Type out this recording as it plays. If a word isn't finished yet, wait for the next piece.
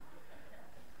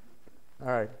All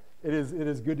right. It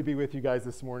is good to be with you guys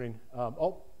this morning.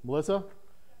 Melissa,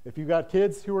 if you got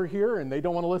kids who are here and they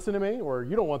don't want to listen to me, or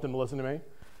you don't want them to listen to me,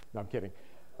 no, I'm kidding.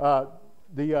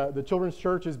 The children's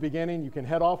church is beginning. You can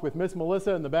head off with Miss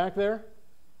Melissa in the back there,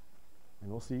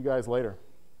 and we'll see you guys later.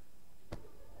 A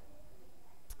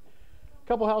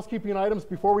couple housekeeping items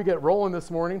before we get rolling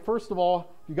this morning. First of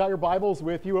all, if you got your Bibles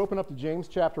with you, open up to James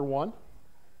chapter 1.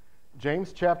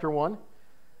 James chapter 1.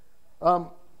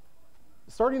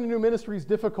 Starting a new ministry is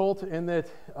difficult in that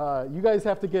you guys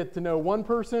have to get to know one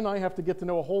person. I have to get to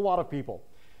know a whole lot of people.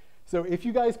 So if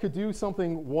you guys could do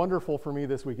something wonderful for me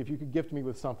this week, if you could gift me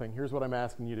with something, here's what I'm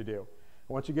asking you to do.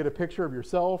 I want you to get a picture of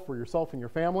yourself or yourself and your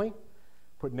family,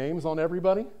 put names on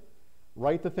everybody,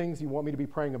 write the things you want me to be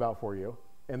praying about for you,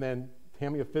 and then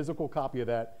hand me a physical copy of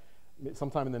that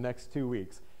sometime in the next 2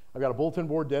 weeks. I've got a bulletin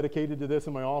board dedicated to this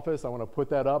in my office. I want to put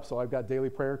that up so I've got daily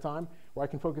prayer time where I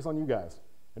can focus on you guys.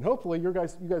 And hopefully you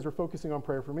guys are focusing on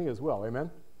prayer for me as well.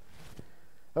 Amen?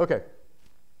 Okay.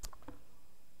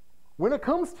 When it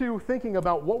comes to thinking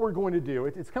about what we're going to do,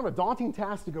 it's kind of a daunting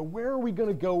task to go, where are we going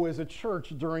to go as a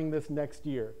church during this next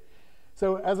year?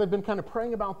 So as I've been kind of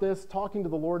praying about this, talking to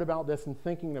the Lord about this, and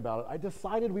thinking about it, I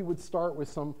decided we would start with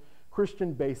some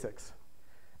Christian basics.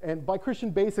 And by Christian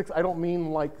basics, I don't mean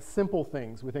like simple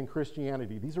things within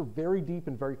Christianity. These are very deep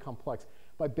and very complex.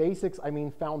 By basics, I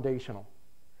mean foundational.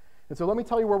 And so let me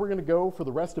tell you where we're going to go for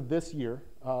the rest of this year,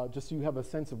 just so you have a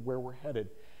sense of where we're headed.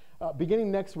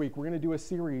 Beginning next week, we're going to do a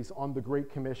series on the Great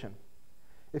Commission.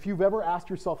 If you've ever asked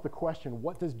yourself the question,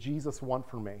 what does Jesus want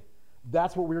from me?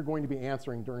 That's what we're going to be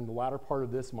answering during the latter part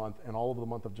of this month and all of the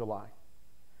month of July.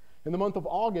 In the month of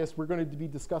August, we're going to be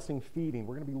discussing feeding.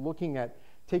 We're going to be looking at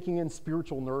taking in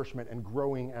spiritual nourishment and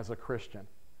growing as a Christian.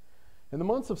 In the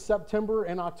months of September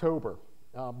and October,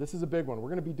 this is a big one. We're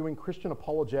going to be doing Christian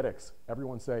apologetics.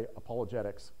 Everyone say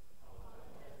apologetics.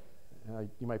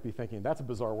 You might be thinking, that's a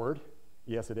bizarre word.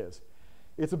 Yes, it is.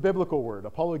 It's a biblical word.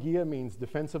 Apologia means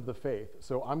defense of the faith.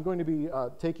 So I'm going to be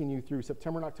taking you through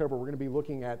September and October. We're going to be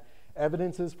looking at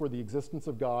evidences for the existence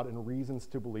of God and reasons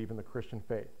to believe in the Christian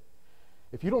faith.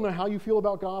 If you don't know how you feel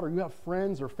about God, or you have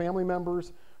friends or family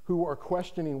members who are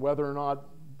questioning whether or not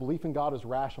belief in God is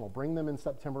rational, bring them in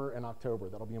September and October.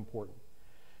 That'll be important.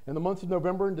 In the months of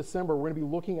November and December, we're going to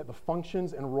be looking at the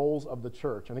functions and roles of the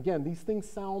church. And again, these things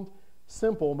sound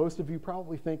simple. Most of you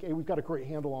probably think, hey, we've got a great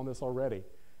handle on this already.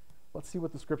 Let's see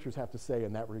what the scriptures have to say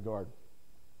in that regard.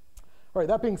 All right,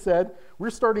 that being said, we're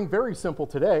starting very simple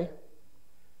today.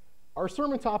 Our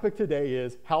sermon topic today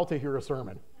is how to hear a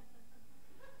sermon.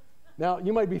 Now,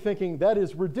 you might be thinking, that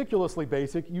is ridiculously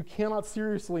basic. You cannot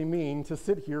seriously mean to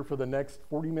sit here for the next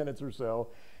 40 minutes or so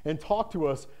and talk to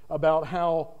us about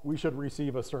how we should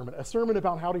receive a sermon. A sermon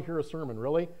about how to hear a sermon,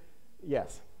 really?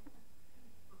 Yes.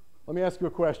 Let me ask you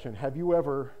a question. Have you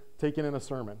ever taken in a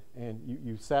sermon and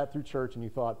you sat through church and you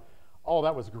thought, oh,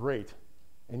 that was great,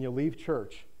 and you leave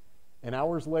church, and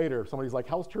hours later, somebody's like,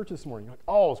 how's church this morning? You're like,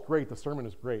 oh, it's great, the sermon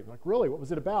is great. You're like, really, what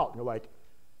was it about? And you're like,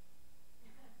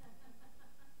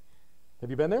 have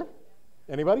you been there?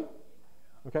 Anybody?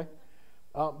 Okay.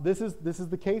 This is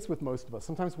the case with most of us.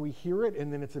 Sometimes we hear it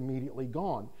and then it's immediately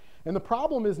gone. And the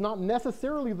problem is not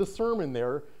necessarily the sermon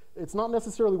there. It's not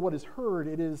necessarily what is heard.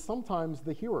 It is sometimes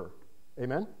the hearer.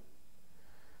 Amen?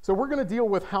 So we're going to deal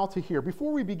with how to hear.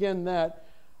 Before we begin that,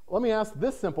 let me ask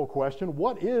this simple question.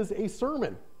 What is a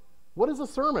sermon? What is a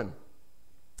sermon?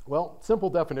 Well, simple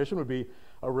definition would be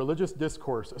a religious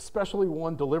discourse, especially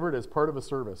one delivered as part of a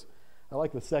service. I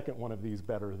like the second one of these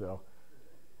better, though.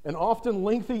 An often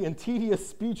lengthy and tedious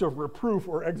speech of reproof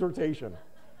or exhortation.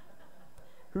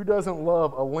 Who doesn't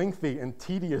love a lengthy and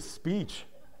tedious speech?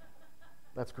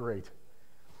 That's great.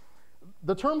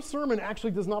 The term sermon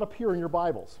actually does not appear in your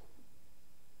Bibles.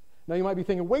 Now you might be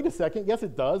thinking, wait a second, yes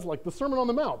it does, like the Sermon on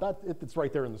the Mount, it's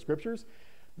right there in the scriptures.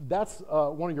 That's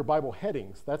one of your Bible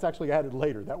headings. That's actually added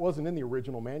later. That wasn't in the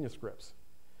original manuscripts.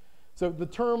 So the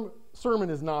term sermon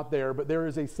is not there, but there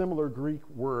is a similar Greek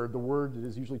word. The word that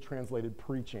is usually translated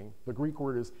preaching. The Greek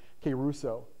word is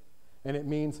kerusso, and it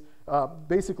means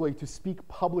basically to speak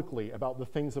publicly about the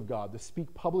things of God, to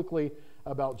speak publicly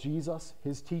about Jesus,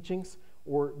 his teachings,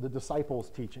 or the disciples'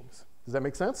 teachings. Does that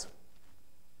make sense?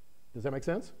 Does that make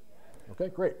sense? Okay,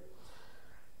 great.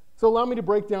 So allow me to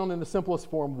break down in the simplest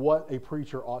form what a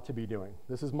preacher ought to be doing.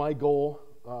 This is my goal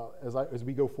as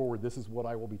we go forward. This is what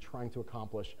I will be trying to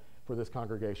accomplish for this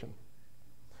congregation.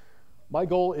 My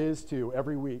goal is to,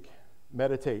 every week,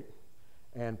 meditate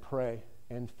and pray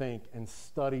and think and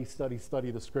study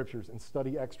the scriptures and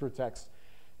study extra texts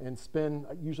and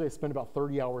usually I spend about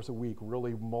 30 hours a week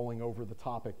really mulling over the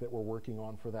topic that we're working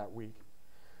on for that week.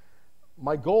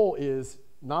 My goal is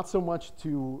not so much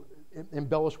to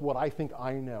embellish what I think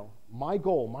I know. My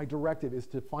goal, my directive is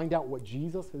to find out what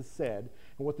Jesus has said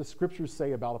and what the scriptures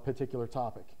say about a particular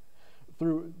topic.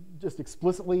 Through just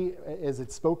explicitly as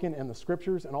it's spoken in the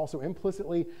scriptures and also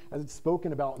implicitly as it's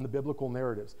spoken about in the biblical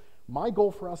narratives. My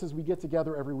goal for us as we get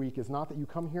together every week is not that you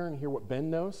come here and hear what Ben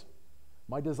knows.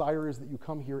 My desire is that you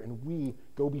come here and we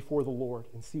go before the Lord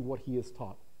and see what he has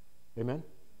taught. Amen?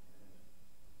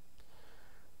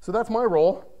 So that's my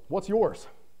role. What's yours?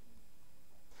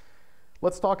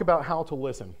 Let's talk about how to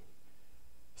listen.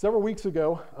 Several weeks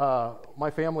ago, my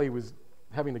family was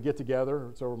having to get together.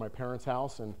 It's over at my parents'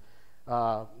 house, and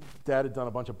Dad had done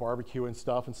a bunch of barbecue and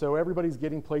stuff, and so everybody's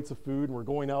getting plates of food, and we're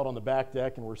going out on the back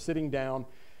deck, and we're sitting down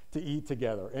to eat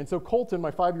together. And so Colton,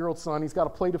 my 5-year-old son, he's got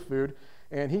a plate of food,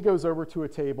 and he goes over to a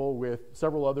table with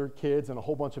several other kids and a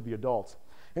whole bunch of the adults.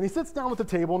 And he sits down at the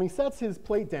table, and he sets his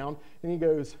plate down, and he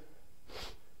goes,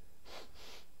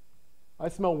 "I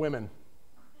smell women."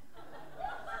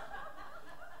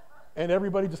 And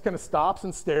everybody just kind of stops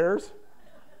and stares.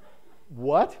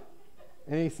 "What?"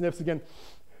 And he sniffs again.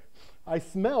 "I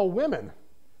smell women."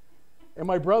 And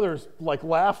my brother's like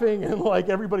laughing, and like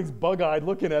everybody's bug-eyed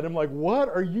looking at him like, "What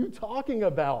are you talking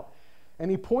about?"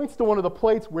 And he points to one of the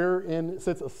plates wherein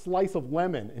sits a slice of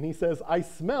lemon, and he says, "I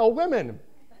smell women."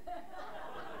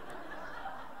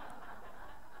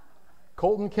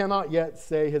 Colton cannot yet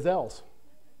say his L's.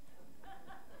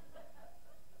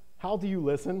 How do you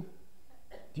listen?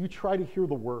 Do you try to hear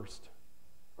the worst?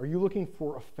 Are you looking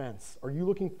for offense? Are you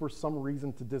looking for some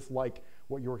reason to dislike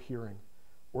what you're hearing?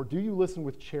 Or do you listen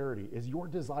with charity? Is your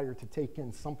desire to take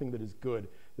in something that is good,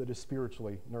 that is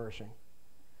spiritually nourishing?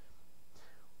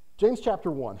 James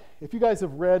chapter 1. If you guys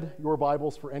have read your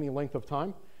Bibles for any length of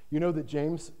time, you know that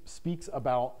James speaks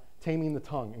about taming the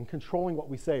tongue and controlling what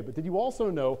we say. But did you also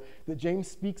know that James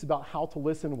speaks about how to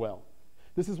listen well?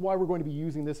 This is why we're going to be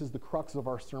using this as the crux of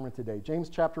our sermon today. James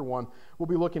chapter 1, we'll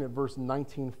be looking at verse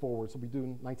 19 forward. So we'll be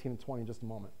doing 19 and 20 in just a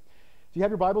moment. Do you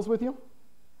have your Bibles with you?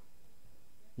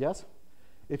 Yes?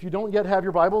 If you don't yet have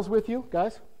your Bibles with you,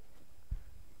 guys,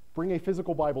 bring a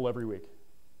physical Bible every week.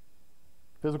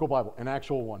 Physical Bible, an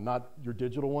actual one, not your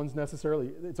digital ones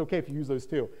necessarily. It's okay if you use those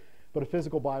too, but a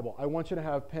physical Bible. I want you to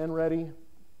have pen ready,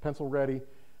 pencil ready,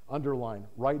 underline,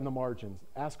 write in the margins,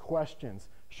 ask questions,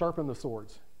 sharpen the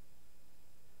swords.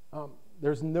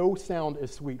 There's no sound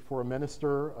as sweet for a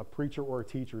minister, a preacher, or a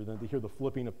teacher than to hear the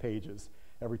flipping of pages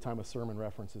every time a sermon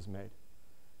reference is made.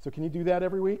 So can you do that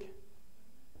every week?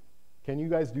 Can you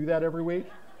guys do that every week?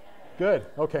 Good,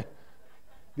 okay.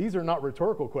 These are not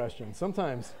rhetorical questions.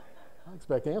 Sometimes I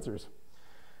expect answers.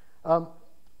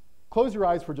 Close your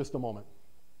eyes for just a moment.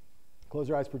 Close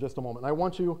your eyes for just a moment. I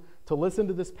want you to listen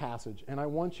to this passage, and I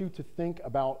want you to think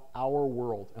about our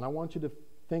world, and I want you to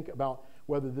think about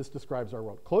whether this describes our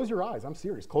world. Close your eyes. I'm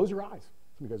serious. Close your eyes.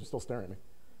 Some of you guys are still staring at me.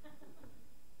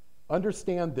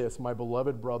 Understand this, my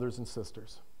beloved brothers and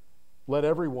sisters. Let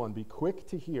everyone be quick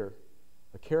to hear,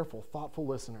 a careful, thoughtful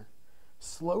listener,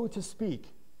 slow to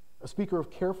speak, a speaker of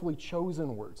carefully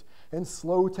chosen words, and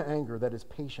slow to anger, that is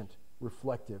patient,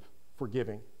 reflective,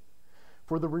 forgiving.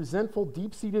 For the resentful,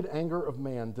 deep-seated anger of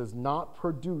man does not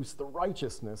produce the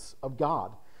righteousness of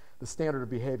God, the standard of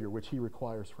behavior which he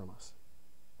requires from us.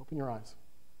 Open your eyes.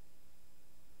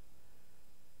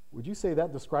 Would you say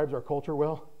that describes our culture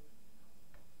well?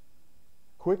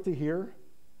 Quick to hear,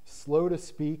 slow to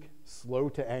speak, slow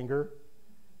to anger.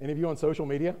 Any of you on social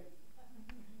media?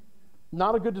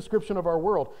 Not a good description of our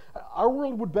world. Our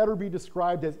world would better be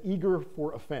described as eager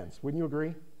for offense. Wouldn't you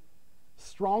agree?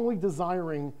 Strongly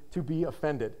desiring to be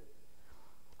offended.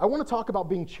 I want to talk about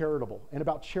being charitable and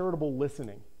about charitable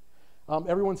listening.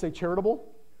 Everyone say charitable?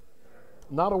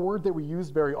 Not a word that we use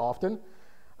very often.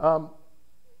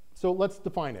 So let's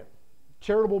define it.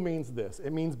 Charitable means this.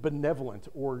 It means benevolent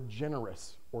or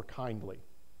generous or kindly.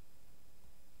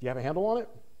 Do you have a handle on it?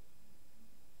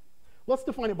 Let's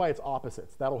define it by its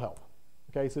opposites. That'll help.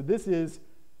 Okay, so this is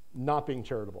not being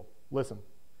charitable. Listen.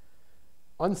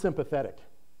 Unsympathetic,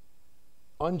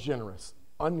 ungenerous,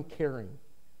 uncaring,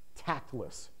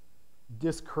 tactless,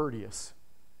 discourteous,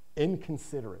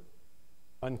 inconsiderate,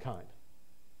 unkind.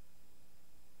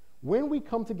 When we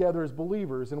come together as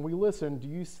believers and we listen, do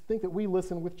you think that we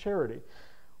listen with charity?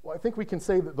 Well, I think we can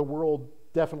say that the world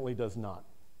definitely does not.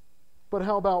 But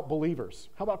how about believers?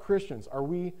 How about Christians? Are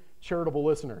we charitable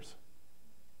listeners?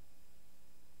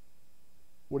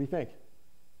 What do you think?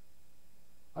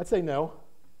 I'd say no.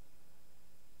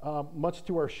 Much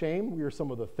to our shame, we are some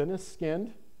of the thinnest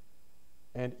skinned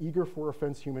and eager for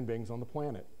offense human beings on the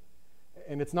planet.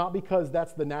 And it's not because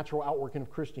that's the natural outworking of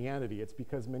Christianity. It's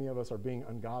because many of us are being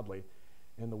ungodly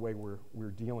in the way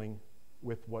we're dealing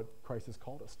with what Christ has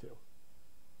called us to.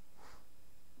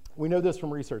 We know this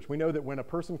from research. We know that when a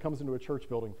person comes into a church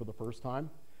building for the first time,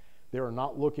 they are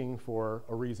not looking for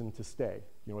a reason to stay.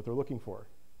 You know what they're looking for?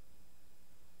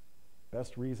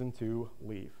 Best reason to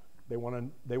leave. They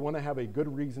want to have a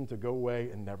good reason to go away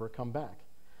and never come back.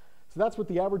 So that's what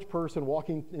the average person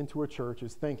walking into a church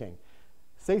is thinking.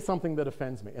 Say something that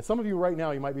offends me. And some of you right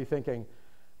now, you might be thinking,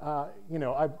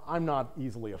 I'm not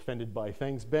easily offended by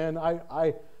things. Ben,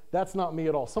 that's not me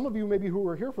at all. Some of you maybe who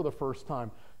are here for the first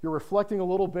time, you're reflecting a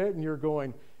little bit and you're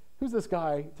going, who's this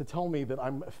guy to tell me that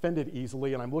I'm offended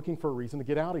easily and I'm looking for a reason to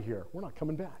get out of here? We're not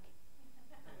coming back.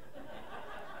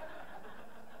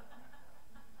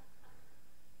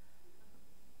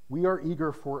 We are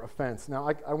eager for offense. Now,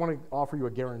 I want to offer you a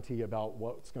guarantee about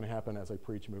what's going to happen as I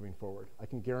preach moving forward. I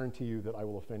can guarantee you that I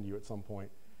will offend you at some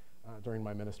point during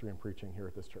my ministry and preaching here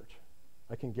at this church.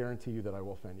 I can guarantee you that I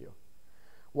will offend you.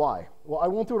 Why? Well, I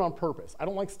won't do it on purpose. I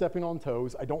don't like stepping on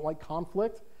toes. I don't like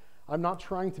conflict. I'm not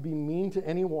trying to be mean to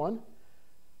anyone.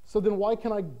 So then why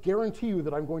can I guarantee you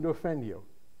that I'm going to offend you?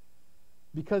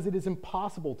 Because it is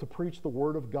impossible to preach the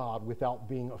Word of God without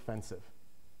being offensive.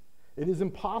 It is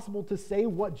impossible to say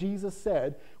what Jesus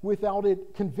said without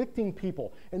it convicting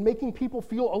people and making people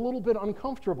feel a little bit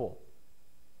uncomfortable.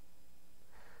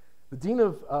 The dean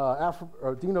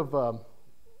of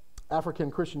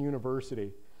African Christian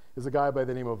University is a guy by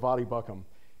the name of Vadi Buckham.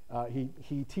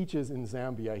 He teaches in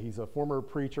Zambia. He's a former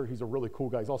preacher. He's a really cool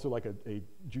guy. He's also like a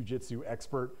jiu-jitsu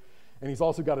expert, and he's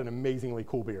also got an amazingly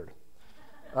cool beard.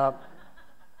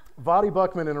 Vadi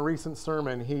Buckman, in a recent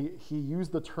sermon, he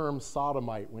used the term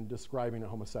sodomite when describing a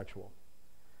homosexual.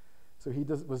 So he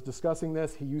was discussing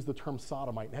this. He used the term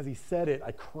sodomite. And as he said it,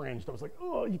 I cringed. I was like,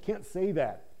 oh, you can't say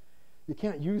that. You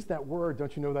can't use that word.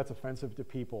 Don't you know that's offensive to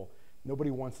people?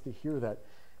 Nobody wants to hear that.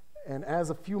 And as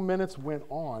a few minutes went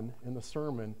on in the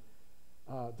sermon,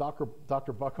 Dr.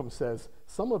 Buckham says,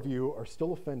 some of you are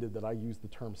still offended that I used the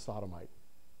term sodomite.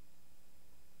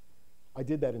 I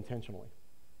did that intentionally.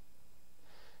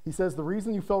 He says, the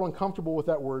reason you felt uncomfortable with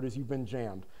that word is you've been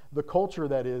jammed. The culture,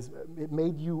 that is, it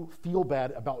made you feel bad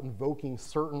about invoking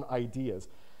certain ideas.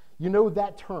 You know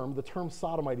that term, the term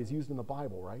sodomite, is used in the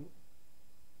Bible, right?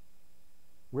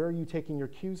 Where are you taking your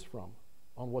cues from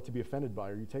on what to be offended by?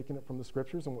 Are you taking it from the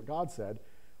scriptures and what God said,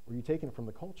 or are you taking it from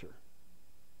the culture?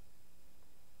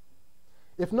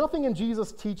 If nothing in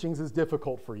Jesus' teachings is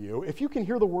difficult for you, if you can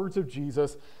hear the words of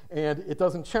Jesus and it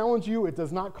doesn't challenge you, it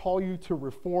does not call you to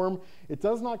reform, it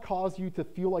does not cause you to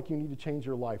feel like you need to change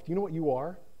your life, do you know what you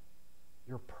are?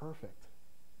 You're perfect.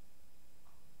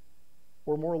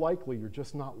 Or more likely, you're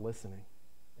just not listening.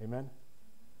 Amen?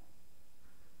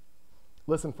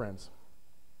 Listen, friends,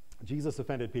 Jesus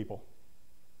offended people.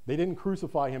 They didn't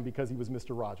crucify him because he was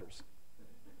Mr. Rogers.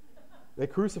 They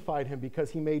crucified him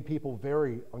because he made people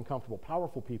very uncomfortable,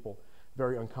 powerful people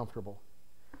very uncomfortable.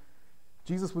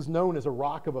 Jesus was known as a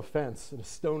rock of offense and a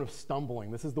stone of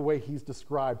stumbling. This is the way he's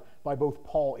described by both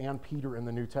Paul and Peter in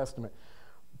the New Testament.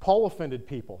 Paul offended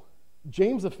people.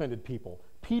 James offended people.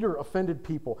 Peter offended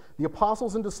people. The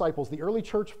apostles and disciples, the early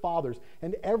church fathers,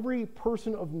 and every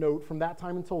person of note from that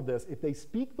time until this, if they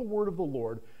speak the word of the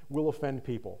Lord, will offend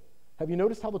people. Have you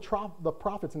noticed how the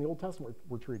prophets in the Old Testament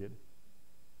were treated?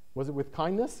 Was it with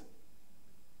kindness?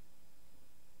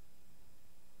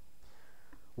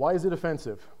 Why is it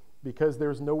offensive? Because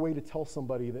there's no way to tell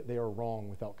somebody that they are wrong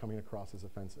without coming across as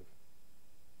offensive.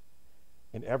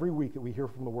 And every week that we hear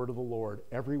from the word of the Lord,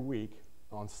 every week,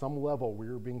 on some level, we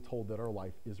are being told that our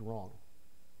life is wrong,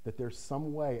 that there's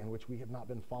some way in which we have not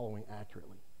been following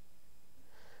accurately.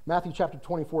 Matthew chapter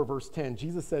 24, verse 10,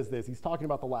 Jesus says this. He's talking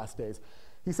about the last days.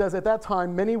 He says, at that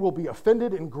time, many will be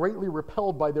offended and greatly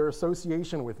repelled by their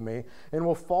association with me, and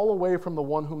will fall away from the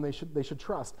one whom they should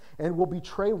trust, and will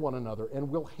betray one another, and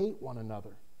will hate one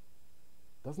another.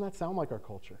 Doesn't that sound like our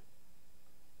culture?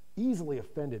 Easily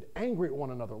offended, angry at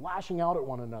one another, lashing out at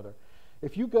one another.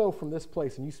 If you go from this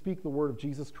place and you speak the word of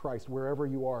Jesus Christ wherever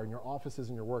you are, in your offices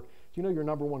and your work, do you know your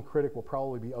number one critic will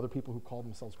probably be other people who call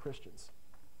themselves Christians?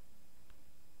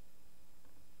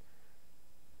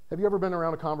 Have you ever been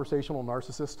around a conversational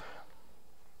narcissist?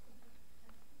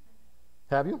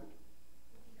 Have you? Do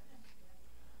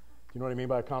you know what I mean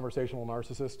by a conversational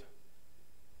narcissist?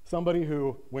 Somebody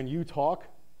who, when you talk,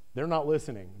 they're not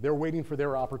listening. They're waiting for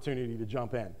their opportunity to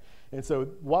jump in. And so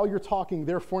while you're talking,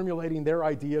 they're formulating their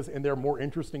ideas and their more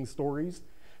interesting stories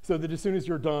so that as soon as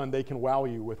you're done, they can wow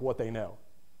you with what they know.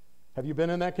 Have you been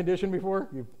in that condition before?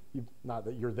 Not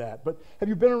that you're that, but have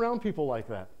you been around people like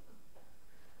that?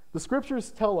 The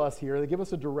scriptures tell us here, they give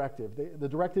us a directive. The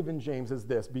directive in James is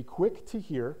this: be quick to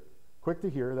hear,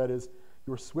 that is,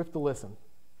 you're swift to listen.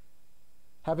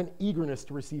 Have an eagerness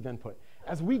to receive input.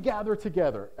 As we gather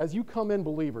together, as you come in,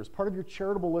 believers, part of your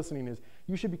charitable listening is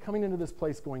you should be coming into this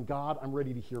place going, God, I'm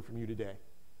ready to hear from you today.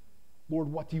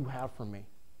 Lord, what do you have for me?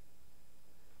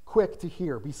 Quick to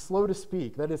hear, be slow to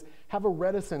speak. That is, have a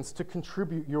reticence to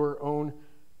contribute your own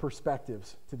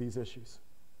perspectives to these issues.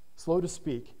 Slow to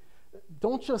speak.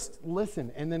 Don't just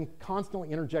listen and then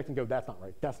constantly interject and go, that's not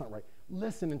right, that's not right.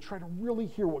 Listen and try to really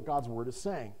hear what God's word is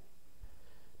saying.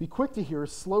 Be quick to hear,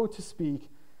 slow to speak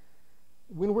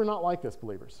when we're not like this,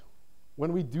 believers.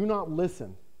 When we do not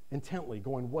listen intently,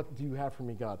 going, what do you have for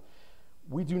me, God?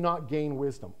 We do not gain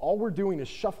wisdom. All we're doing is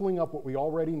shuffling up what we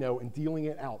already know and dealing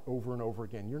it out over and over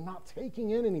again. You're not taking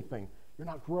in anything. You're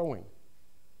not growing.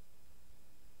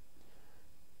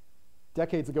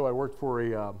 Decades ago, I worked for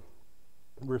a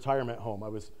retirement home. I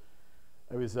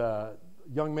was a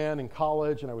young man in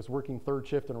college, and I was working third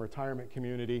shift in a retirement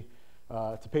community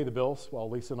to pay the bills while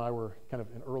Lisa and I were kind of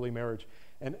in early marriage.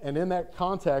 And in that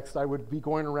context, I would be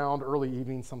going around early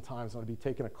evenings sometimes, and I'd be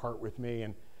taking a cart with me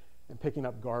and picking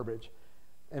up garbage.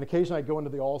 And occasionally I'd go into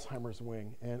the Alzheimer's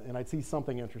wing, and I'd see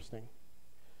something interesting.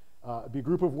 It'd be a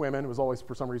group of women. It was always,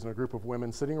 for some reason, a group of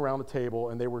women sitting around a table,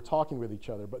 and they were talking with each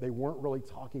other, but they weren't really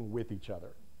talking with each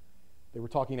other. They were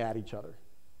talking at each other.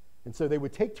 And so they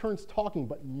would take turns talking,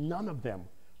 but none of them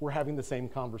were having the same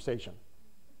conversation.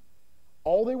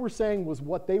 All they were saying was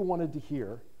what they wanted to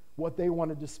hear, what they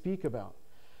wanted to speak about.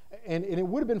 And it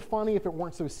would have been funny if it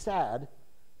weren't so sad.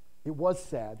 It was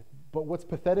sad. But what's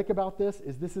pathetic about this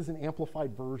is an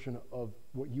amplified version of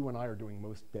what you and I are doing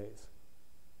most days.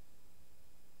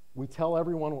 We tell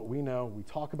everyone what we know. We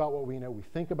talk about what we know. We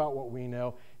think about what we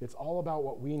know. It's all about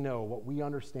what we know, what we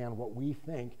understand, what we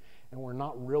think, and we're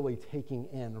not really taking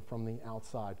in from the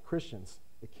outside. Christians,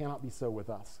 it cannot be so with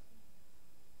us.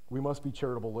 We must be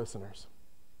charitable listeners.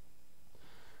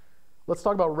 Let's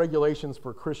talk about regulations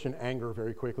for Christian anger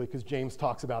very quickly, because James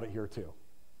talks about it here too.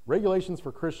 Regulations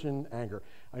for Christian anger.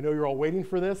 I know you're all waiting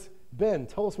for this. Ben,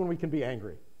 tell us when we can be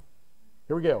angry.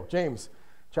 Here we go. James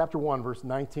chapter 1, verse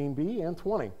 19b and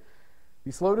 20.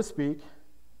 Be slow to speak.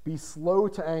 Be slow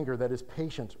to anger, that is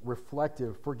patient,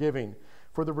 reflective, forgiving.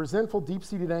 For the resentful,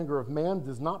 deep-seated anger of man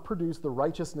does not produce the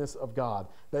righteousness of God.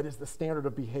 That is the standard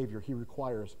of behavior he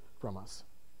requires from us.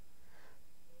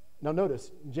 Now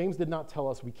notice, James did not tell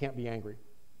us we can't be angry,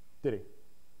 did he?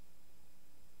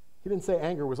 He didn't say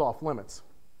anger was off limits.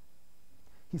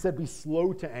 He said be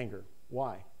slow to anger.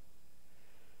 Why?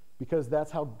 Because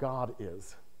that's how God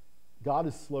is. God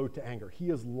is slow to anger. He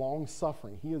is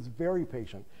long-suffering. He is very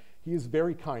patient. He is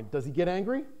very kind. Does he get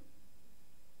angry?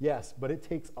 Yes, but it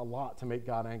takes a lot to make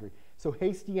God angry. So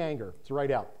hasty anger, it's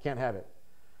right out. Can't have it.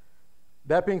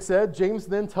 That being said, James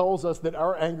then tells us that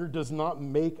our anger does not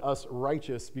make us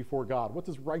righteous before God. What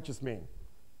does righteous mean?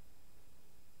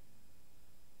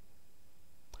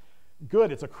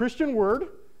 Good, it's a Christian word.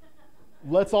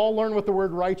 Let's all learn what the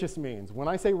word righteous means. When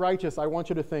I say righteous, I want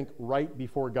you to think right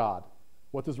before God.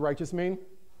 What does righteous mean?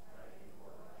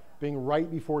 Being right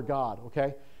before God,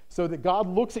 okay? So that God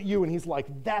looks at you and he's like,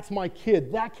 that's my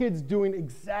kid. That kid's doing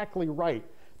exactly right.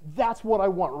 That's what I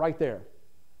want right there.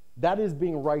 That is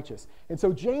being righteous. And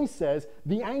so James says,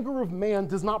 the anger of man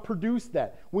does not produce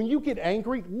that. When you get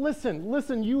angry,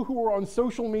 listen, you who are on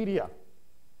social media.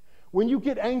 When you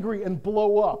get angry and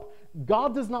blow up,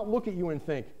 God does not look at you and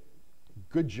think,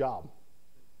 good job.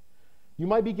 You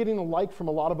might be getting a like from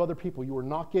a lot of other people. You are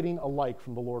not getting a like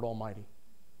from the Lord Almighty.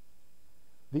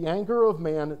 The anger of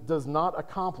man does not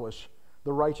accomplish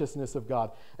the righteousness of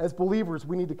God. As believers,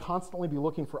 we need to constantly be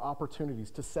looking for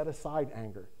opportunities to set aside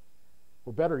anger.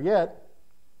 Or better yet,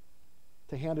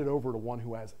 to hand it over to one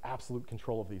who has absolute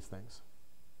control of these things.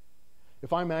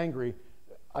 If I'm angry,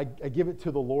 I give it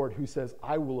to the Lord who says,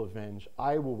 I will avenge,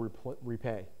 I will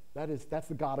repay. That's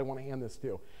the God I want to hand this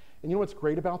to. And you know what's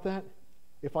great about that?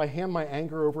 If I hand my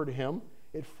anger over to him,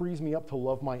 it frees me up to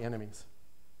love my enemies,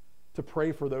 to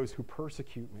pray for those who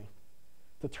persecute me,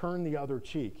 to turn the other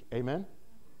cheek. Amen?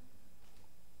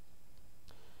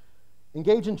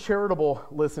 Engage in charitable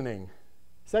listening.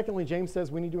 Secondly, James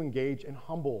says we need to engage in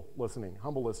humble listening.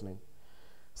 Humble listening.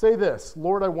 Say this,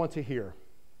 Lord, I want to hear.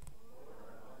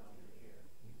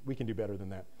 We can do better than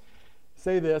that.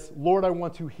 Say this, Lord, I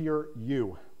want to hear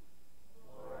you.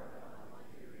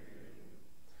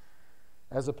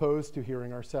 As opposed to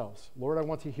hearing ourselves. Lord, I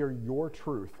want to hear your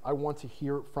truth. I want to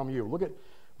hear from you. Look at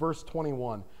verse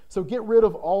 21. So get rid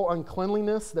of all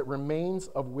uncleanliness that remains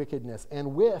of wickedness,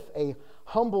 and with a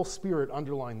humble spirit,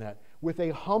 underline that, with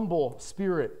a humble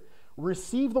spirit,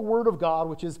 receive the word of God,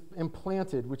 which is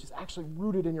implanted, which is actually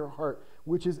rooted in your heart,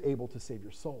 which is able to save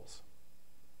your souls.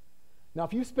 Now,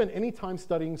 if you spend any time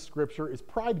studying Scripture, is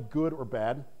pride good or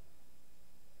bad?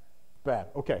 Bad.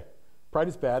 Okay. Pride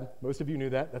is bad. Most of you knew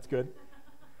that. That's good.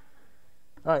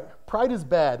 All right, pride is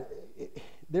bad.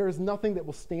 There is nothing that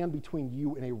will stand between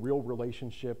you and a real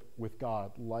relationship with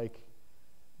God like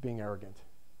being arrogant,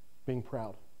 being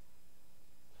proud.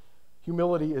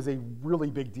 Humility is a really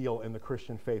big deal in the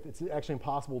Christian faith. It's actually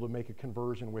impossible to make a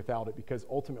conversion without it, because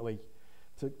ultimately,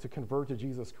 to convert to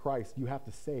Jesus Christ, you have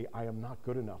to say, I am not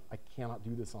good enough. I cannot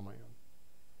do this on my own.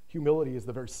 Humility is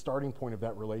the very starting point of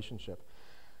that relationship.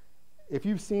 If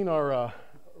you've seen our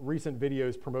recent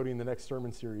videos promoting the next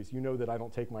sermon series, you know that I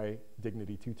don't take my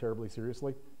dignity too terribly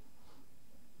seriously.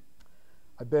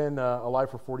 I've been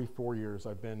alive for 44 years.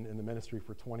 I've been in the ministry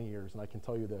for 20 years, and I can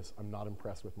tell you this, I'm not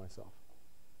impressed with myself.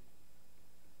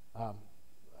 I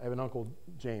have an uncle,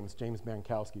 James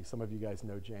Mankowski. Some of you guys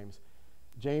know James.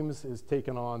 James has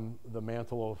taken on the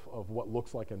mantle of what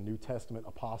looks like a New Testament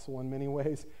apostle in many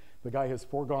ways. The guy has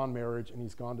foregone marriage, and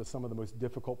he's gone to some of the most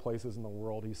difficult places in the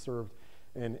world. He's served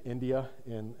in India,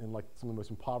 in like some of the most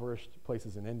impoverished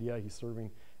places in India. He's serving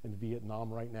in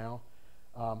Vietnam right now.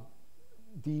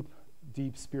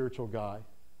 Deep spiritual guy,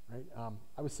 right?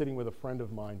 I was sitting with a friend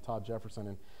of mine, Todd Jefferson,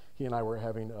 and he and I were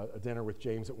having a dinner with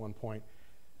James at one point,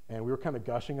 and we were kind of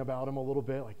gushing about him a little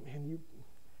bit, like, man,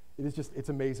 it's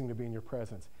amazing to be in your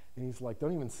presence. And he's like,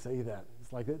 don't even say that.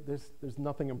 It's like, there's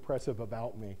nothing impressive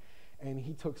about me. And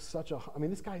he took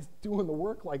this guy's doing the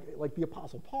work like the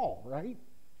Apostle Paul, right?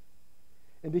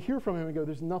 And to hear from him and go,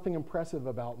 there's nothing impressive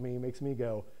about me, makes me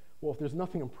go, well, if there's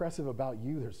nothing impressive about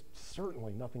you, there's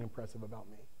certainly nothing impressive about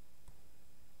me.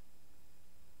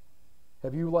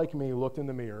 Have you, like me, looked in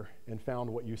the mirror and found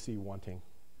what you see wanting?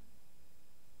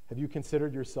 Have you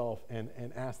considered yourself and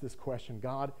asked this question,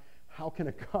 God, how can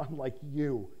a God like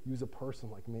you use a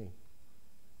person like me?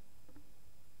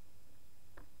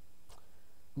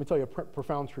 Let me tell you a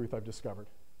profound truth I've discovered.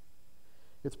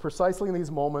 It's precisely in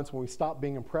these moments when we stop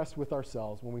being impressed with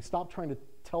ourselves, when we stop trying to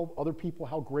tell other people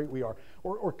how great we are,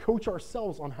 or coach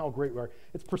ourselves on how great we are.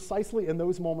 It's precisely in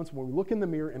those moments when we look in the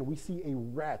mirror and we see a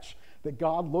wretch that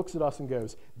God looks at us and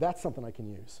goes, that's something I can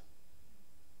use.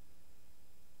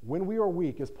 When we are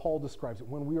weak, as Paul describes it,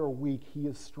 when we are weak, he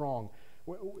is strong.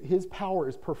 His power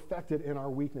is perfected in our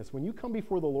weakness. When you come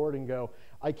before the Lord and go,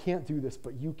 I can't do this,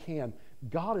 but you can,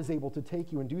 God is able to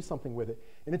take you and do something with it.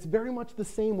 And it's very much the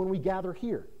same when we gather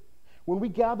here. When we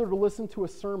gather to listen to a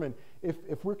sermon,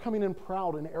 if we're coming in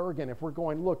proud and arrogant, if we're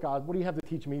going, look, God, what do you have to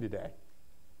teach me today?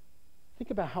 Think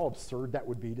about how absurd that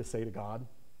would be to say to God.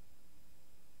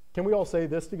 Can we all say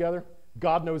this together?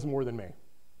 God knows more than me.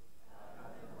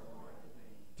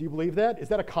 Do you believe that? Is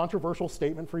that a controversial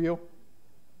statement for you?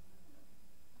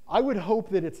 I would hope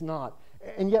that it's not.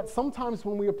 And yet sometimes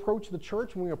when we approach the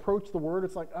church, when we approach the word,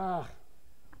 it's like,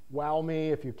 wow me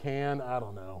if you can. I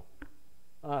don't know.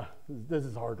 This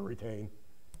is hard to retain.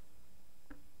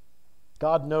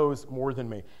 God knows more than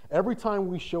me. Every time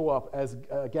we show up as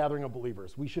a gathering of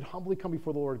believers, we should humbly come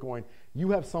before the Lord going,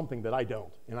 you have something that I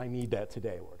don't, and I need that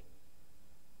today, Lord.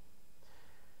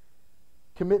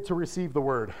 Commit to receive the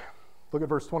word. Look at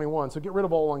verse 21. So get rid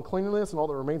of all uncleanness and all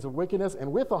that remains of wickedness,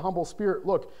 and with a humble spirit,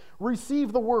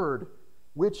 receive the word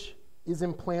which is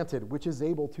implanted, which is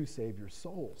able to save your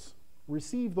souls.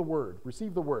 Receive the word.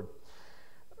 Receive the word.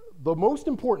 The most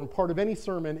important part of any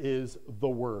sermon is the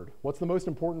word. What's the most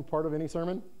important part of any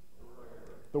sermon?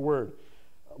 The word.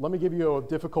 Let me give you a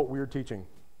difficult, weird teaching.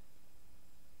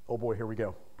 Oh boy, here we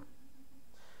go.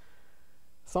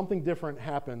 Something different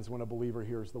happens when a believer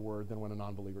hears the word than when a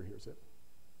non-believer hears it.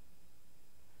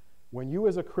 When you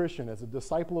as a Christian, as a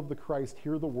disciple of the Christ,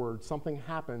 hear the word, something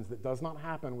happens that does not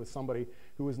happen with somebody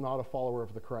who is not a follower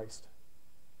of the Christ.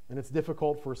 And it's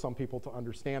difficult for some people to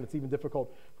understand. It's even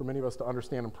difficult for many of us to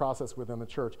understand and process within the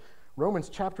church. Romans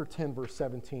chapter 10, verse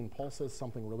 17, Paul says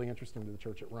something really interesting to the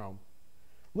church at Rome.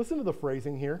 Listen to the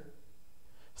phrasing here.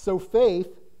 So faith,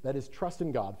 that is trust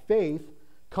in God, faith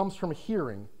comes from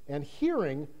hearing, and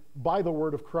hearing by the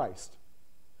word of Christ.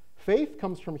 Faith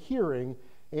comes from hearing,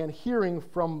 and hearing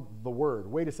from the word.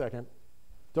 Wait a second.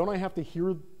 Don't I have to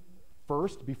hear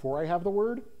first before I have the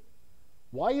word?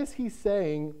 Why is he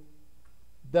saying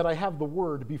that I have the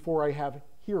word before I have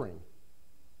hearing?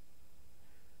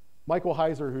 Michael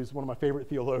Heiser, who's one of my favorite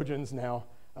theologians now,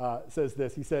 says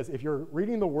this. He says, if you're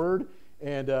reading the word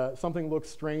and something looks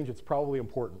strange, it's probably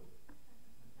important.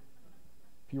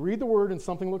 If you read the word and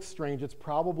something looks strange, it's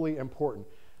probably important.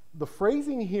 The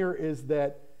phrasing here is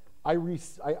that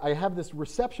I have this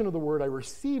reception of the word, I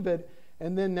receive it,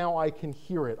 and then now I can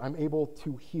hear it. I'm able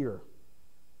to hear.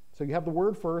 So you have the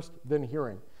word first, then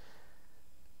hearing.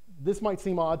 This might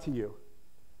seem odd to you,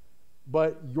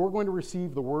 but you're going to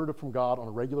receive the word from God on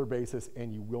a regular basis,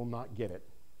 and you will not get it.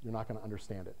 You're not going to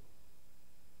understand it.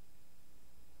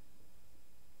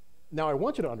 Now, I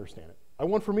want you to understand it. I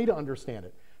want for me to understand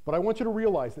it. But I want you to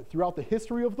realize that throughout the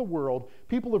history of the world,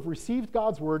 people have received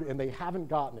God's word and they haven't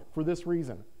gotten it for this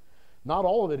reason. Not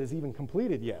all of it is even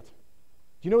completed yet.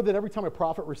 Do you know that every time a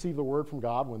prophet received the word from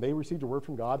God, when they received a word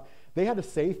from God, they had to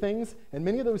say things, and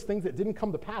many of those things that didn't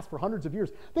come to pass for hundreds of years,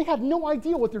 they had no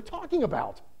idea what they're talking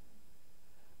about.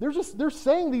 They're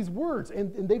saying these words,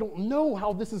 and they don't know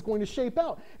how this is going to shape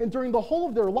out. And during the whole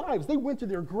of their lives, they went to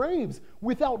their graves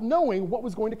without knowing what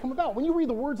was going to come about. When you read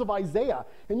the words of Isaiah,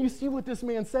 and you see what this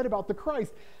man said about the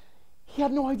Christ, he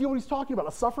had no idea what he's talking about.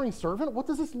 A suffering servant? What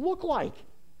does this look like?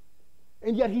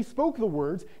 And yet he spoke the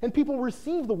words, and people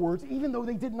received the words, even though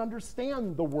they didn't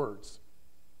understand the words.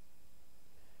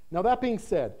 Now, that being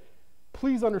said,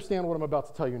 please understand what I'm about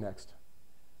to tell you next.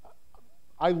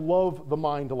 I love the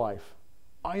mind life.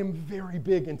 I am very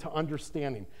big into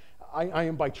understanding. I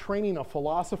am by training a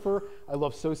philosopher. I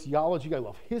love sociology. I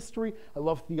love history. I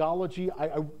love theology.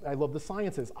 I love the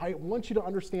sciences. I want you to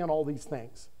understand all these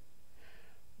things.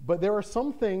 But there are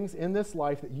some things in this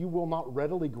life that you will not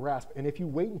readily grasp. And if you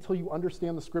wait until you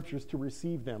understand the scriptures to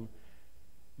receive them,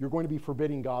 you're going to be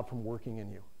forbidding God from working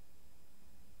in you.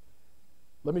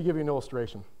 Let me give you an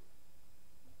illustration.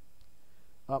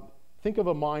 Think of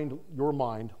your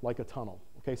mind, like a tunnel.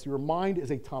 Okay, so your mind is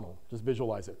a tunnel. Just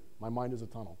visualize it. My mind is a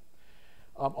tunnel.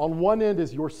 On one end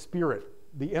is your spirit,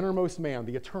 the innermost man,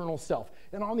 the eternal self.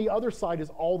 And on the other side is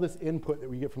all this input that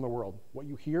we get from the world. What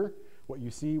you hear, what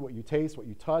you see, what you taste, what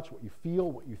you touch, what you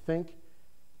feel, what you think,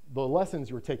 the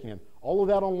lessons you're taking in. All of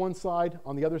that on one side.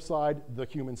 On the other side, the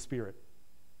human spirit.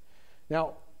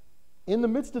 Now, in the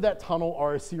midst of that tunnel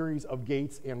are a series of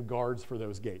gates and guards for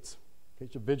those gates.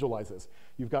 Okay, so visualize this.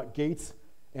 You've got gates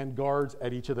and guards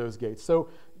at each of those gates. So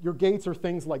your gates are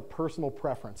things like personal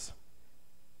preference.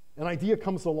 An idea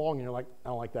comes along and you're like, I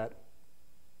don't like that.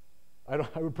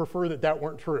 I would prefer that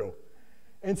weren't true.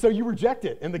 And so you reject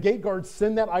it, and the gate guards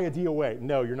send that idea away.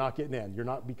 No, you're not getting in. You're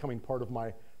not becoming part of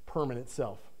my permanent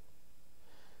self.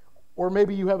 Or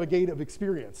maybe you have a gate of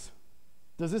experience.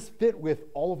 Does this fit with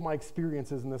all of my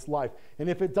experiences in this life? And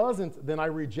if it doesn't, then I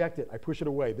reject it. I push it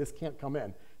away. This can't come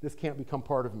in. This can't become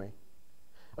part of me.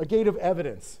 A gate of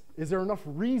evidence. Is there enough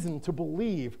reason to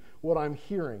believe what I'm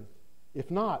hearing?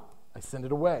 If not, I send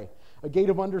it away. A gate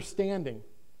of understanding.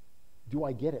 Do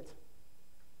I get it?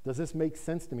 Does this make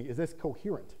sense to me? Is this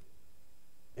coherent?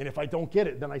 And if I don't get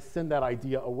it, then I send that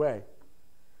idea away.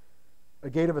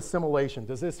 A gate of assimilation.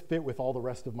 Does this fit with all the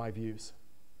rest of my views?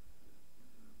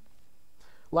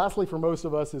 Lastly, for most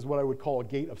of us, is what I would call a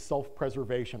gate of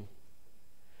self-preservation.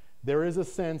 There is a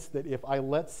sense that if I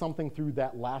let something through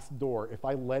that last door, if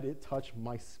I let it touch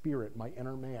my spirit, my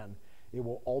inner man, it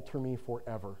will alter me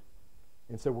forever.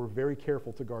 And so we're very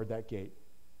careful to guard that gate.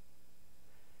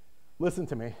 Listen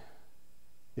to me.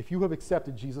 If you have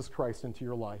accepted Jesus Christ into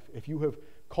your life, if you have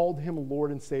called him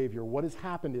Lord and Savior, what has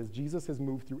happened is Jesus has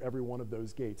moved through every one of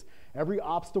those gates. Every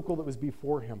obstacle that was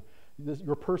before him,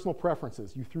 your personal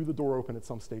preferences, you threw the door open at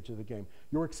some stage of the game.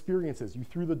 Your experiences, you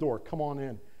threw the door. Come on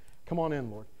in. Come on in,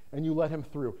 Lord. And you let him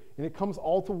through. And it comes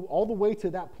all the way to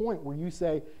that point where you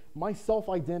say, my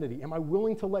self-identity, am I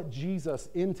willing to let Jesus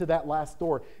into that last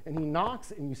door? And he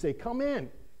knocks and you say, come in.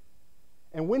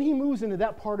 And when he moves into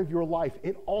that part of your life,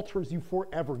 it alters you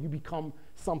forever. You become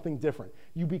something different.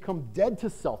 You become dead to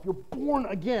self. You're born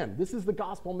again. This is the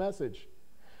gospel message.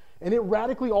 And it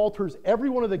radically alters every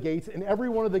one of the gates and every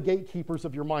one of the gatekeepers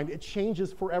of your mind. It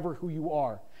changes forever who you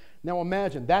are. Now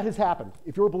imagine, that has happened.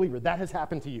 If you're a believer, that has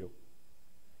happened to you.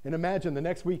 And imagine the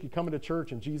next week you come into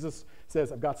church and Jesus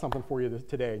says, I've got something for you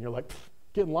today. And you're like,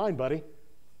 get in line, buddy.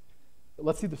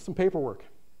 Let's see some paperwork.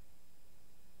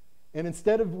 And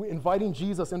instead of inviting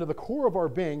Jesus into the core of our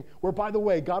being, where, by the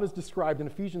way, God has described in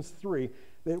Ephesians 3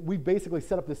 that we've basically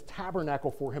set up this tabernacle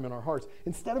for him in our hearts,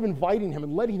 instead of inviting him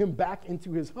and letting him back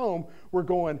into his home, we're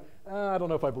going, I don't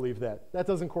know if I believe that. That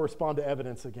doesn't correspond to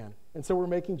evidence again. And so we're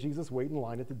making Jesus wait in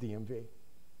line at the DMV.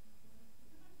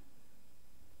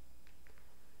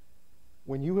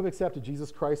 When you have accepted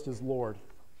Jesus Christ as Lord,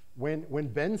 when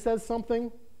Ben says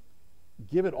something,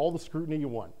 give it all the scrutiny you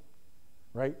want,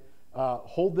 right?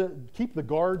 Keep the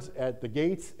guards at the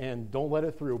gates and don't let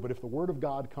it through. But if the word of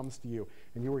God comes to you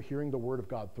and you are hearing the word of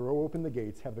God, throw open the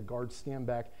gates, have the guards stand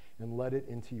back, and let it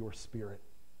into your spirit.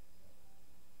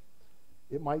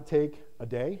 It might take a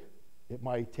day. It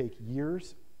might take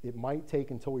years. It might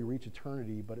take until we reach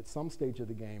eternity. But at some stage of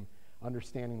the game,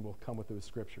 understanding will come with those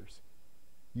scriptures.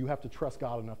 You have to trust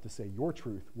God enough to say, your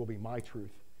truth will be my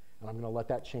truth, and I'm going to let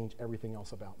that change everything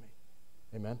else about me.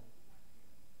 Amen?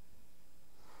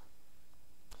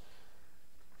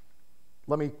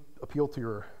 Let me appeal to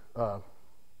your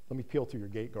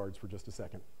gate guards for just a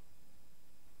second.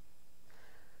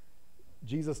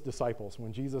 Jesus' disciples,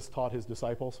 when Jesus taught his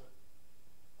disciples,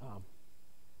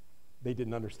 they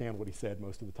didn't understand what he said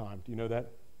most of the time. Do you know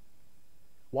that?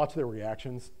 Watch their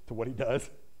reactions to what he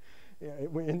does.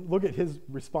 And look at his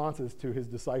responses to his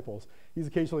disciples. He's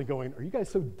occasionally going, "Are you guys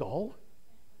so dull?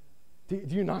 Do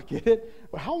you not get it?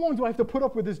 How long do I have to put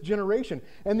up with this generation?"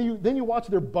 And then you watch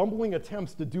their bumbling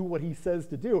attempts to do what he says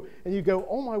to do, and you go,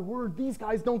 "Oh my word, these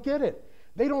guys don't get it.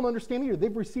 They don't understand either.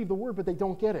 They've received the word, but they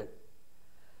don't get it."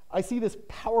 I see this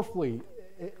powerfully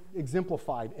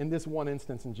exemplified in this one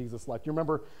instance in Jesus' life. Do you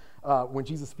remember when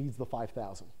Jesus feeds the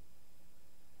 5,000?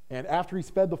 And after he's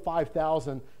fed the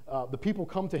 5,000, the people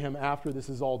come to him after this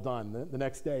is all done the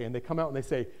next day, and they come out and they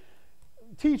say,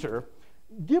 "Teacher,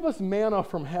 give us manna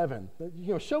from heaven.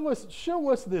 Show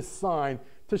us this sign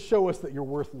to show us that you're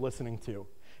worth listening to."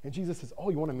 And Jesus says, "Oh,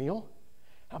 you want a meal?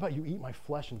 How about you eat my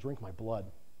flesh and drink my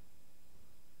blood?"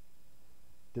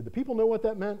 Did the people know what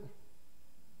that meant?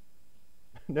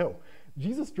 No.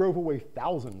 Jesus drove away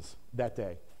thousands that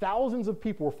day. Thousands of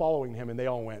people were following him, and they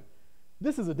all went,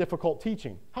 "This is a difficult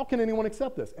teaching. How can anyone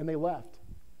accept this?" And they left.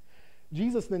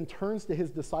 Jesus then turns to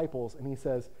his disciples, and he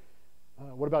says,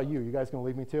 "What about you? You guys going to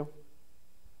leave me too?"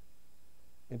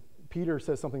 And Peter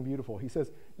says something beautiful. He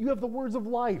says, "You have the words of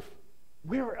life.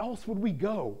 Where else would we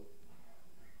go?"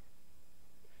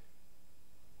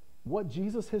 What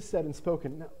Jesus has said and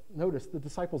spoken, notice the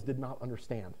disciples did not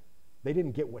understand. They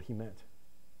didn't get what he meant,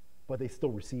 but they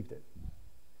still received it.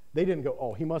 They didn't go,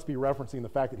 "Oh, he must be referencing the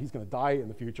fact that he's going to die in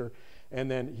the future,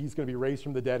 and then he's going to be raised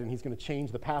from the dead, and he's going to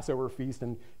change the Passover feast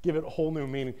and give it a whole new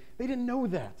meaning." They didn't know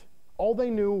that. All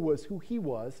they knew was who he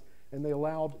was, and they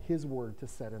allowed his word to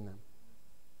set in them.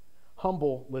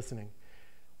 Humble listening.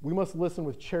 We must listen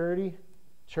with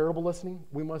charitable listening.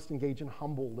 We must engage in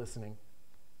humble listening.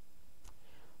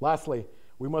 Lastly,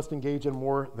 we must engage in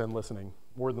more than listening.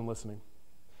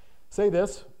 Say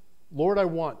this: "Lord, I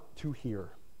want to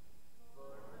hear.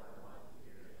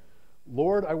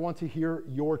 Lord, I want to hear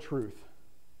your truth."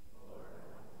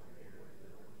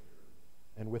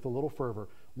 And with a little fervor,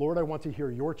 "Lord, I want to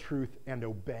hear your truth and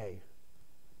obey."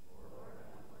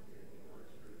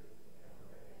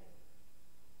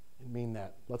 I mean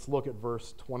that. Let's look at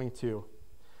verse 22.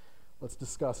 Let's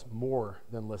discuss more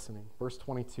than listening. Verse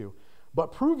 22.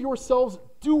 "But prove yourselves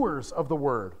doers of the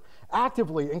word,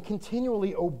 actively and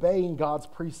continually obeying God's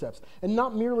precepts, and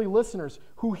not merely listeners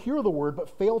who hear the word but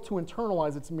fail to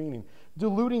internalize its meaning,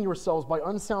 deluding yourselves by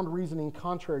unsound reasoning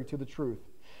contrary to the truth.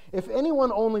 If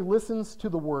anyone only listens to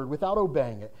the word without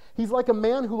obeying it, he's like a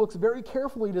man who looks very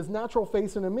carefully at his natural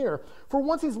face in a mirror. For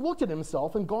once he's looked at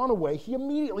himself and gone away, he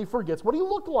immediately forgets what he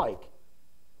looked like.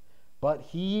 But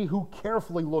he who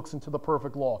carefully looks into the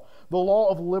perfect law, the law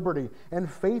of liberty,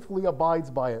 and faithfully abides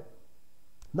by it,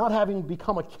 not having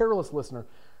become a careless listener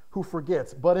who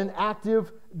forgets, but an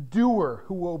active doer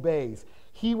who obeys,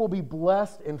 he will be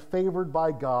blessed and favored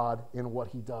by God in what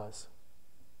he does."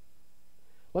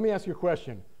 Let me ask you a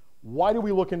question. Why do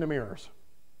we look into mirrors?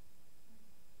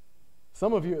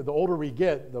 Some of you, the older we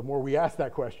get, the more we ask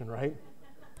that question, right?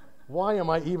 Why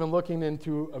am I even looking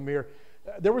into a mirror?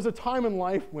 There was a time in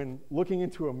life when looking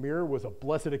into a mirror was a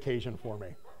blessed occasion for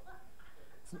me.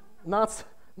 Not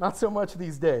so much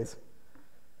these days.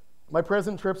 My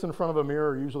present trips in front of a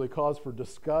mirror are usually cause for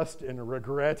disgust and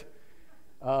regret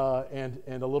and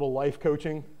a little life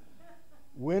coaching.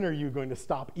 When are you going to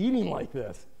stop eating like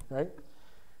this, right?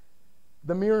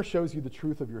 The mirror shows you the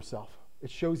truth of yourself. It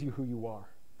shows you who you are.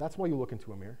 That's why you look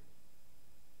into a mirror.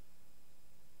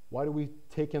 Why do we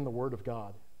take in the Word of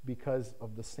God? Because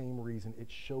of the same reason.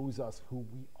 It shows us who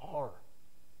we are.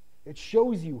 It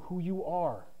shows you who you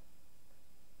are.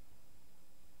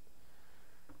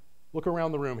 Look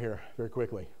around the room here very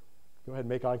quickly. Go ahead and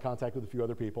make eye contact with a few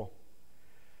other people.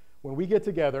 When we get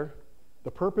together,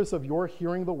 the purpose of your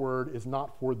hearing the Word is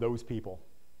not for those people.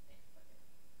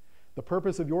 The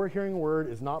purpose of your hearing the Word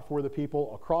is not for the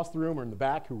people across the room or in the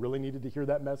back who really needed to hear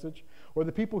that message, or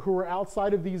the people who are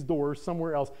outside of these doors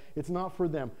somewhere else. It's not for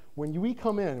them. When we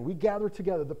come in, we gather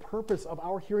together, the purpose of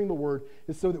our hearing the Word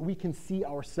is so that we can see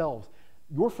ourselves.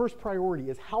 Your first priority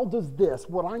is, how does this,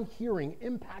 what I'm hearing,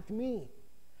 impact me?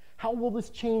 How will this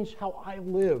change how I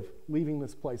live leaving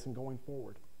this place and going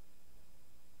forward?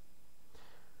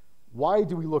 Why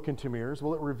do we look into mirrors?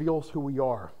 Well, it reveals who we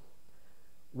are.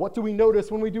 What do we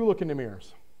notice when we do look into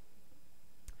mirrors?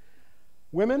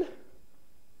 Women,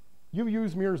 you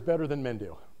use mirrors better than men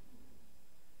do.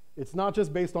 It's not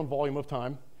just based on volume of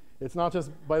time. It's not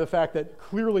just by the fact that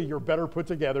clearly you're better put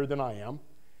together than I am,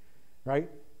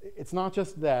 right? It's not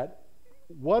just that.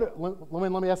 Let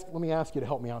me ask you to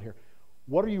help me out here.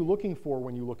 What are you looking for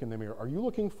when you look in the mirror? Are you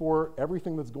looking for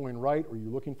everything that's going right, or are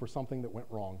you looking for something that went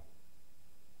wrong?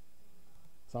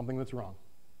 something that's wrong.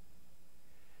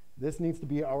 This needs to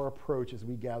be our approach as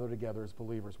we gather together as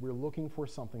believers. We're looking for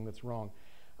something that's wrong.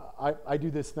 I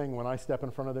do this thing when I step in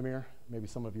front of the mirror. Maybe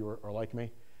some of you are like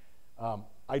me.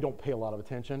 I don't pay a lot of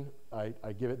attention.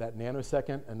 I give it that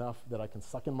nanosecond enough that I can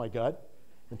suck in my gut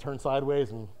and turn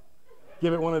sideways and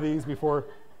give it one of these before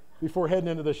heading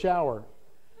into the shower.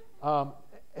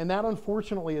 And that,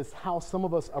 unfortunately, is how some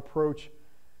of us approach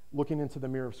looking into the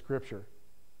mirror of Scripture.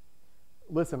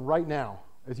 Listen, right now,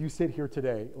 as you sit here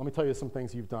today, let me tell you some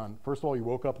things you've done. First of all, you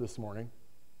woke up this morning.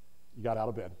 You got out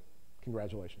of bed.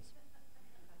 Congratulations.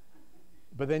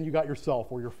 But then you got yourself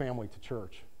or your family to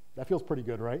church. That feels pretty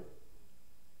good, right?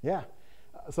 Yeah.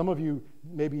 Some of you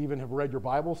maybe even have read your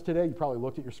Bibles today. You probably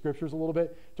looked at your scriptures a little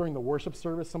bit. During the worship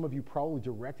service, some of you probably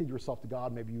directed yourself to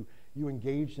God. Maybe you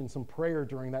engaged in some prayer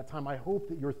during that time. I hope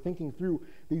that you're thinking through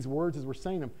these words as we're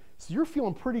saying them. So you're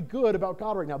feeling pretty good about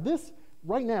God right now. This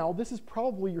is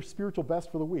probably your spiritual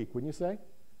best for the week, wouldn't you say?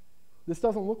 This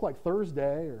doesn't look like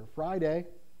Thursday or Friday.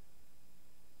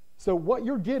 So what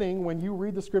you're getting when you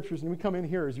read the scriptures and we come in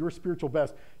here is your spiritual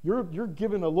best. You're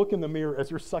given a look in the mirror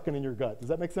as you're sucking in your gut. Does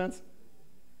that make sense?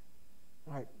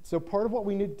 All right. So part of what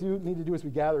we need to do as we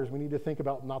gather is we need to think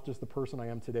about not just the person I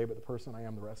am today, but the person I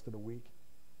am the rest of the week.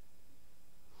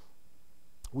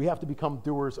 We have to become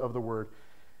doers of the word.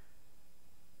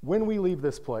 When we leave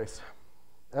this place,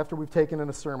 after we've taken in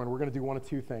a sermon, we're going to do one of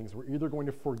two things. We're either going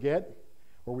to forget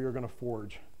or we are going to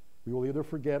forge. We will either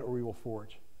forget or we will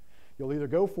forge. You'll either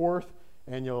go forth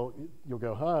and you'll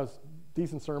go, it's a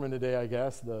decent sermon today, I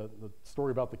guess. The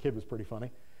story about the kid was pretty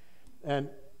funny.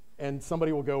 And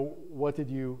somebody will go, what did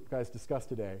you guys discuss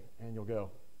today? And you'll go,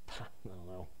 I don't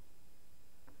know.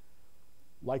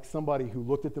 Like somebody who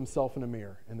looked at themselves in a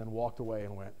mirror and then walked away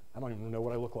and went, I don't even know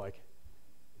what I look like.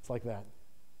 It's like that.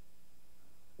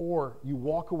 Or you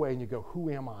walk away and you go, who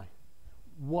am I?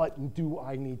 What do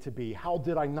I need to be? How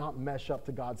did I not mesh up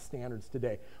to God's standards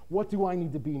today? What do I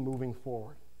need to be moving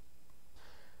forward?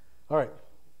 All right.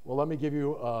 Well, let me give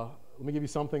you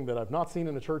something that I've not seen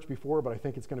in a church before, but I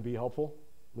think it's going to be helpful.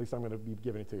 At least I'm going to be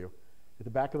giving it to you. At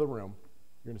the back of the room,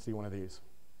 you're going to see one of these.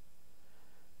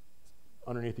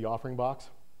 Underneath the offering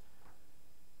box.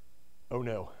 Oh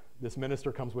no, this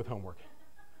minister comes with homework.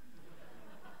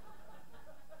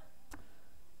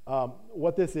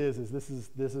 What this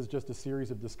is just a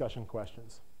series of discussion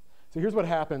questions. So here's what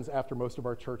happens after most of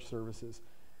our church services.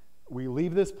 We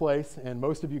leave this place, and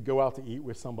most of you go out to eat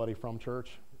with somebody from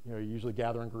church. You usually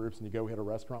gather in groups, and you go hit a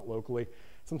restaurant locally.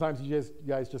 Sometimes you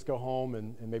guys just go home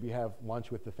and maybe have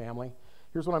lunch with the family.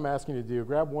 Here's what I'm asking you to do.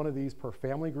 Grab one of these per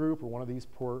family group or one of these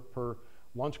per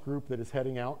lunch group that is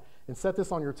heading out, and set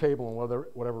this on your table in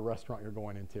whatever restaurant you're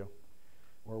going into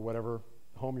or whatever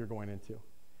home you're going into.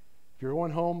 If you're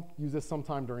going home, use this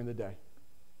sometime during the day.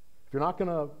 If you're not going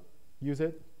to use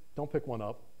it, don't pick one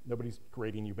up. Nobody's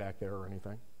grading you back there or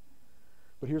anything.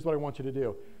 But here's what I want you to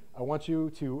do. I want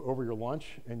you to, over your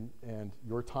lunch and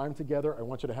your time together, I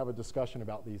want you to have a discussion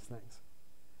about these things.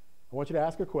 I want you to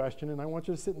ask a question, and I want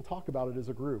you to sit and talk about it as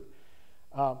a group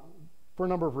for a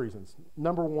number of reasons.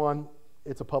 Number one,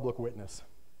 it's a public witness.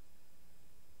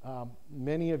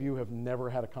 Many of you have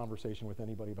never had a conversation with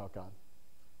anybody about God.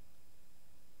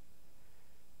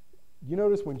 You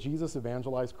notice when Jesus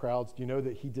evangelized crowds, do you know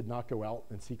that he did not go out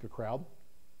and seek a crowd?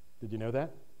 Did you know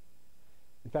that?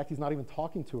 In fact, he's not even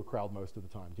talking to a crowd most of the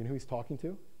time. Do you know who he's talking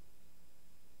to?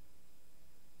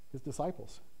 His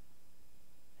disciples.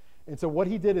 And so what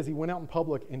he did is he went out in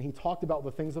public and he talked about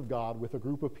the things of God with a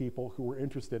group of people who were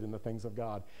interested in the things of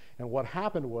God. And what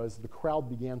happened was the crowd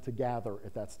began to gather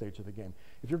at that stage of the game.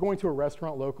 If you're going to a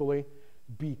restaurant locally,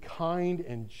 be kind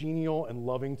and genial and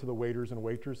loving to the waiters and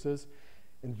waitresses.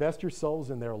 Invest yourselves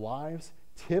in their lives,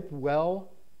 tip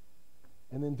well,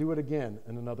 and then do it again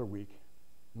in another week,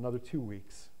 another 2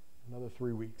 weeks, another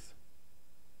 3 weeks.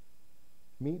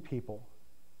 Meet people.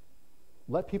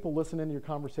 Let people listen into your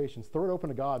conversations. Throw it open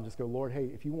to God and just go, Lord, hey,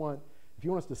 if you want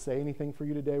us to say anything for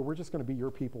you today, we're just going to be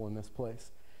your people in this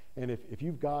place. And if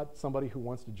you've got somebody who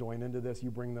wants to join into this,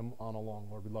 you bring them on along,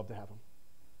 Lord. We'd love to have them.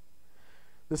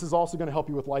 This is also going to help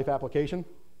you with life application.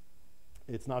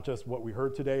 It's not just what we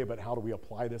heard today, but how do we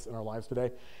apply this in our lives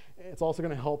today. It's also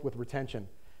going to help with retention.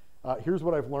 Here's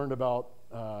what I've learned about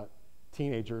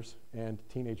teenagers, and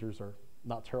teenagers are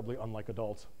not terribly unlike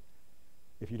adults.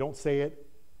 If you don't say it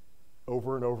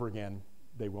over and over again,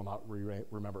 they will not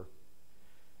remember.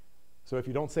 So if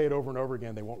you don't say it over and over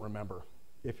again, they won't remember.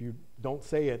 If you don't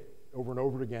say it over and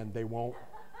over again, they won't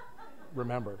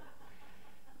remember.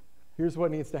 Here's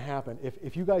what needs to happen.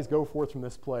 If you guys go forth from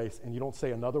this place and you don't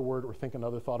say another word or think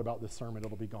another thought about this sermon,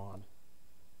 it'll be gone.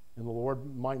 And the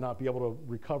Lord might not be able to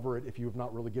recover it if you have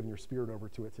not really given your spirit over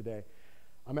to it today.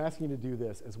 I'm asking you to do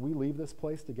this. As we leave this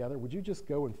place together, would you just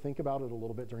go and think about it a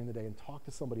little bit during the day and talk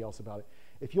to somebody else about it?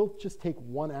 If you'll just take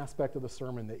one aspect of the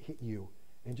sermon that hit you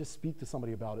and just speak to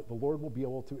somebody about it, the Lord will be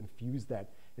able to infuse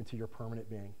that into your permanent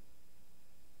being.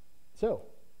 So,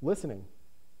 listening,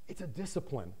 it's a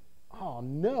discipline. Oh,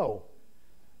 no.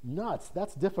 Nuts.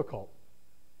 That's difficult.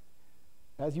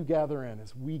 As you gather in,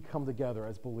 as we come together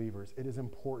as believers, it is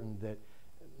important that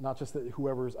not just that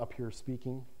whoever is up here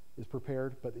speaking is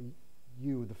prepared, but that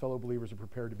you, the fellow believers, are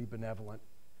prepared to be benevolent,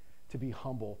 to be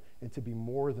humble, and to be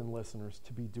more than listeners,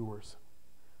 to be doers.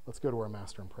 Let's go to our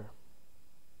Master in prayer.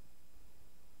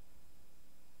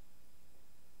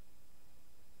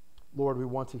 Lord, we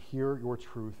want to hear your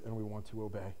truth and we want to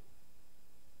obey.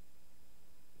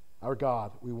 Our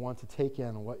God, we want to take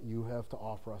in what you have to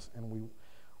offer us, and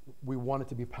we want it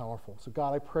to be powerful. So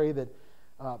God, I pray that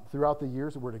throughout the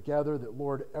years that we're together, that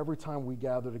Lord, every time we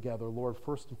gather together, Lord,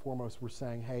 first and foremost, we're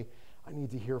saying, hey, I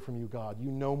need to hear from you, God.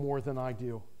 You know more than I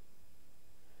do.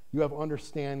 You have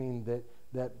understanding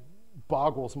that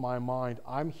boggles my mind.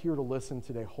 I'm here to listen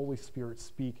today. Holy Spirit,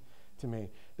 speak to me.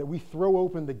 That we throw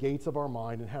open the gates of our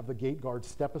mind and have the gate guards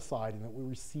step aside, and that we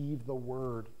receive the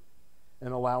word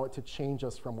and allow it to change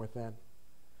us from within.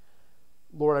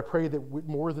 Lord, I pray that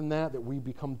more than that we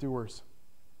become doers.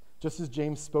 Just as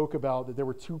James spoke about, that there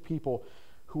were two people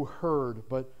who heard,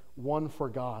 but one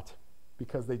forgot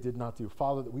because they did not do.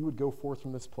 Father, that we would go forth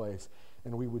from this place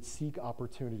and we would seek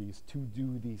opportunities to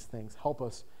do these things. Help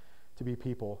us to be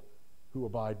people who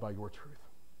abide by your truth.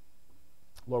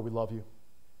 Lord, we love you.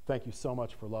 Thank you so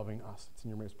much for loving us. It's in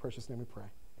your most precious name we pray.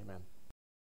 Amen.